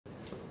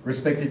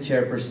respected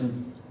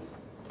chairperson,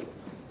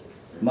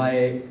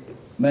 my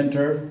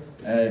mentor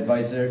and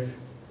advisor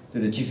to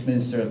the Chief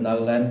Minister of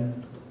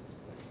Nagaland,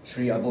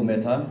 Shri Abu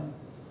Metha,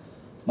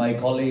 my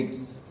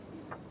colleagues,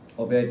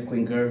 Obed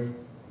Quinker,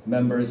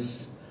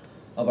 members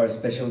of our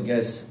special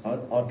guest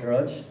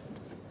entourage,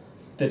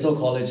 Tetso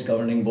College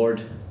Governing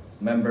Board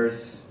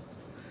members,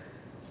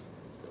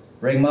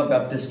 Rengma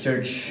Baptist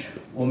Church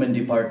Women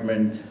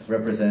Department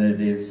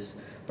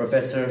representatives,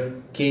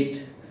 Professor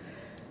Kate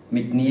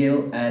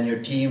McNeil and your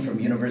team from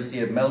University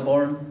of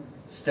Melbourne,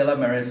 Stella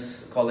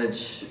Maris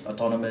College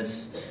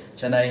Autonomous,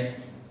 Chennai,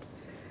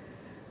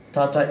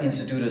 Tata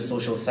Institute of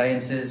Social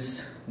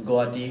Sciences,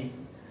 Guwahati,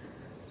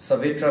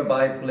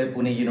 Savitribai Phule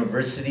Pune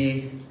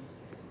University,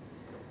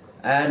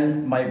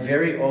 and my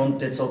very own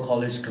Tetso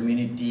College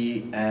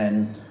community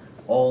and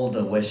all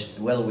the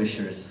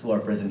well-wishers who are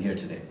present here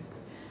today.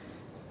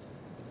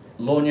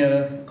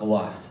 Lonya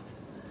Kawa.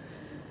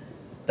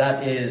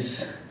 That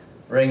is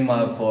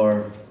Rengma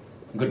for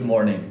good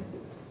morning.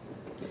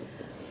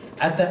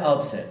 At the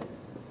outset,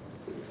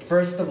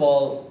 first of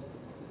all,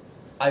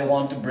 I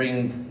want to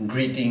bring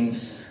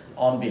greetings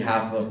on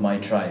behalf of my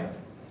tribe,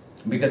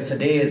 because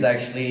today is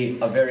actually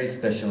a very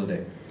special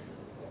day.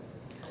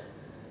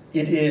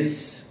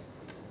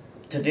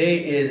 Today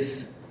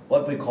is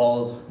what we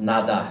call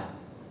Nada,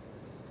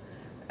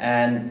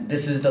 and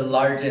this is the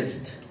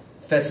largest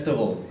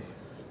festival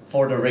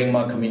for the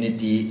Rengma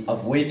community,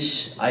 of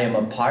which I am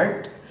a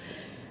part,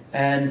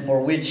 and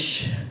for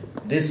which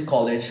this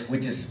college,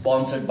 which is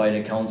sponsored by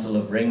the Council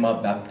of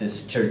Rengma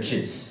Baptist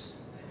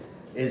Churches,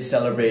 is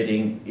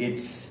celebrating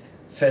its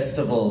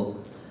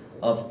festival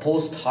of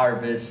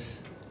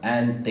post-harvest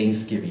and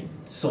Thanksgiving.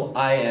 So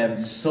I am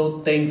so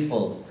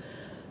thankful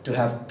to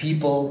have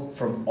people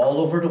from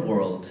all over the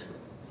world,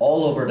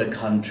 all over the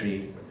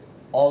country,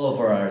 all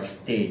over our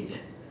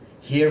state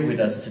here with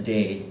us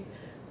today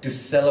to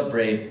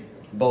celebrate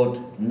both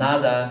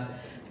Nada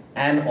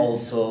and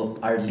also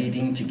our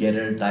Leading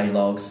Together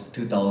Dialogues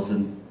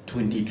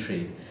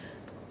 2023.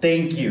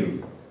 Thank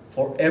you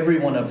for every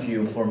one of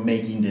you for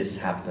making this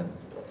happen.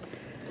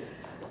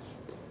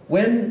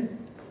 When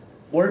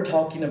we're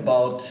talking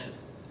about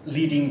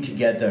leading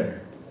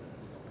together,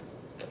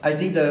 I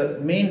think the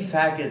main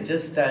fact is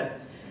just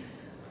that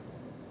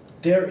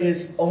there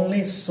is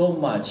only so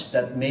much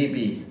that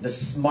maybe the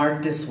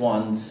smartest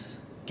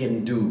ones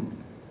can do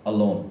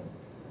alone.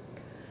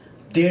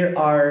 There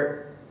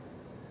are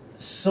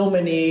so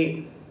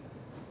many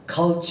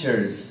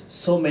cultures,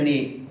 so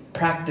many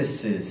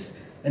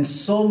practices, and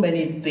so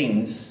many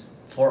things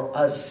for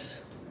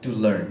us to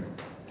learn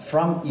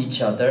from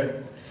each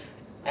other,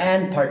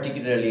 and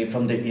particularly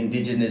from the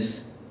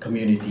indigenous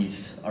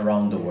communities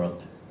around the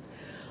world,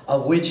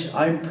 of which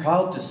I'm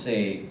proud to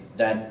say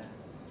that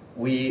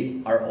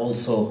we are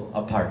also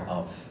a part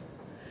of.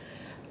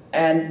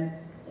 And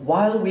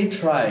while we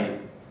try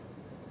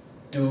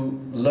to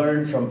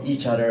learn from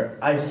each other,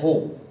 I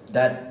hope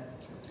that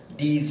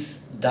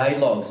these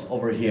dialogues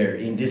over here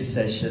in this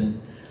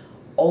session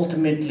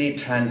ultimately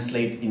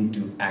translate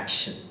into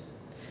action.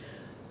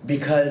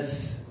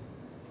 Because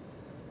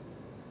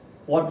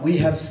what we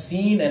have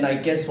seen, and I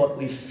guess what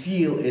we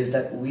feel, is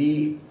that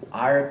we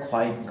are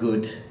quite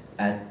good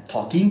at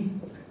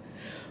talking.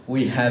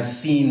 We have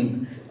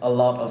seen a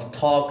lot of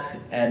talk,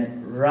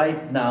 and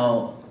right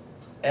now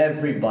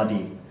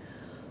everybody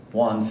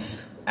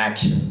wants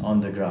action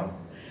on the ground.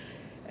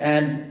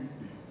 And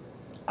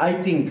I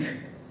think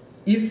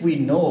if we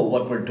know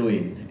what we're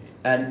doing,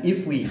 and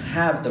if we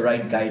have the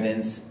right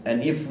guidance,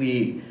 and if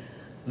we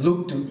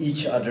look to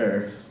each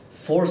other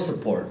for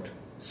support,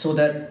 so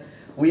that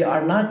we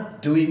are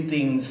not doing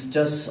things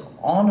just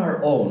on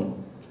our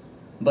own,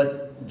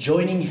 but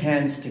joining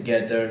hands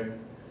together,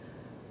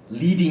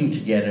 leading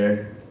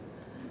together,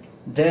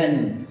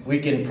 then we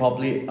can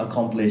probably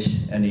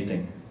accomplish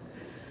anything.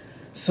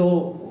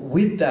 So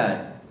with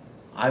that,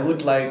 I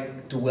would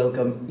like to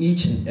welcome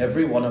each and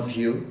every one of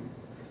you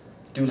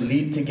to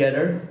lead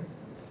together,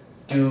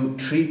 to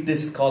treat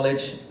this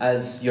college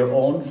as your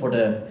own for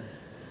the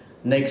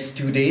next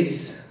 2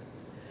 days,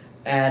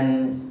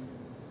 and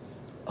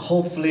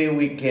hopefully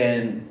we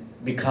can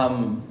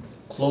become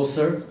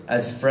closer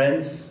as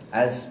friends,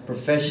 as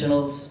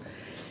professionals,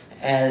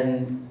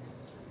 and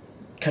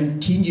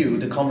continue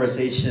the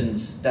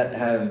conversations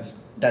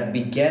that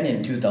began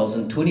in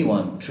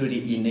 2021 through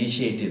the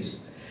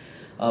initiatives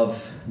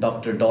of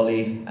Dr.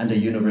 Dolly and the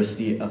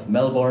University of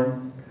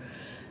Melbourne,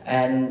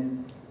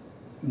 and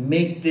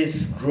make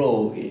this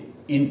grow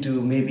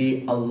into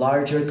maybe a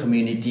larger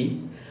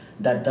community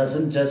that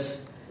doesn't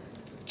just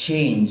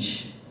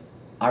change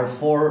our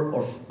 4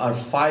 or our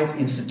 5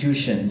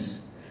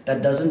 institutions,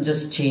 that doesn't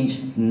just change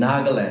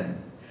Nagaland,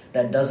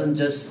 that doesn't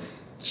just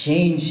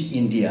change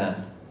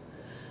India,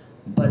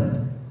 but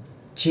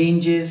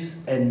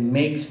changes and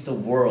makes the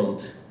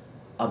world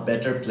a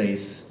better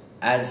place,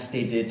 as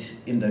stated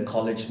in the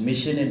college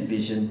mission and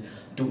vision,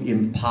 to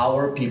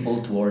empower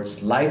people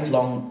towards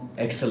lifelong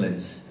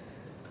excellence,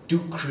 to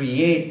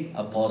create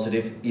a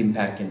positive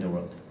impact in the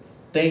world.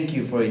 Thank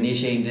you for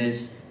initiating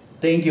this.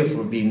 Thank you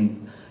for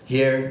being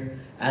here,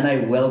 and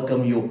I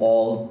welcome you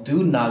all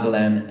to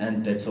Nagaland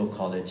and Tetso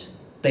College.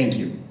 Thank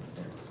you.